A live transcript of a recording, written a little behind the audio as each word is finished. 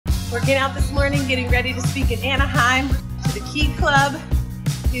Working out this morning, getting ready to speak in Anaheim to the Key Club.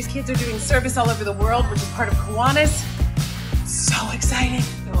 These kids are doing service all over the world, which is part of Kiwanis. So exciting.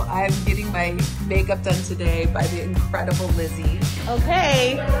 So I'm getting my makeup done today by the incredible Lizzie.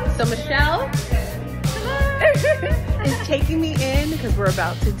 Okay, so Michelle is taking me in because we're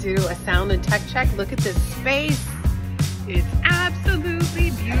about to do a sound and tech check. Look at this space. It's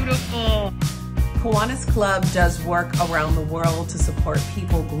absolutely beautiful. Kiwanis Club does work around the world to support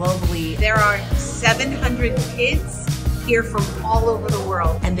people globally. There are 700 kids here from all over the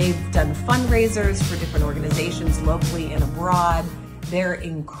world. And they've done fundraisers for different organizations locally and abroad. They're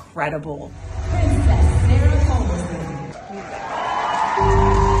incredible. Princess Sarah Holmes.